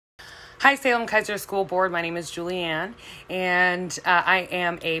Hi, Salem-Keizer School Board. My name is Julianne, and I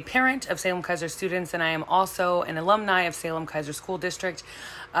am a parent of Salem-Keizer students, and I am also an alumni of Salem-Keizer School District.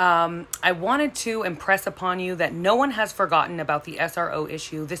 I wanted to impress upon you that no one has forgotten about the SRO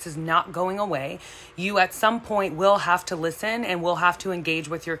issue. This is not going away. You at some point will have to listen and will have to engage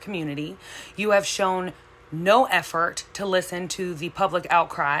with your community. You have shown no effort to listen to the public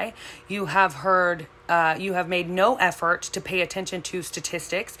outcry. You have made no effort to pay attention to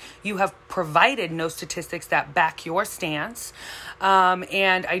statistics. You have provided no statistics that back your stance.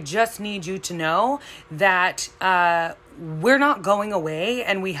 And I just need you to know that we're not going away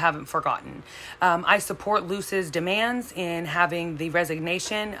and we haven't forgotten. I support Luce's demands in having the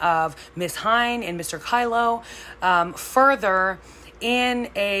resignation of Ms. Hine and Mr. Kylo. Further, in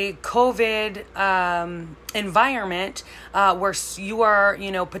a COVID environment where you are,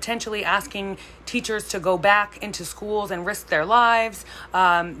 potentially asking teachers to go back into schools and risk their lives,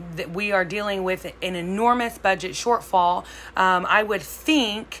 that we are dealing with an enormous budget shortfall. I would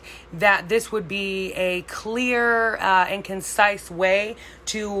think that this would be a clear and concise way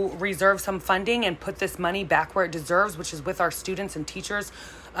to reserve some funding and put this money back where it deserves, which is with our students and teachers.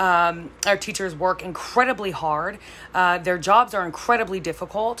 Our teachers work incredibly hard. Their jobs are incredibly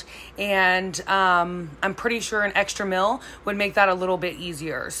difficult, and I'm pretty sure an extra mil would make that a little bit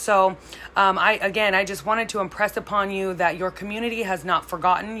easier. So I just wanted to impress upon you that your community has not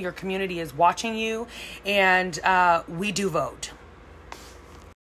forgotten. Your community is watching you, and we do vote.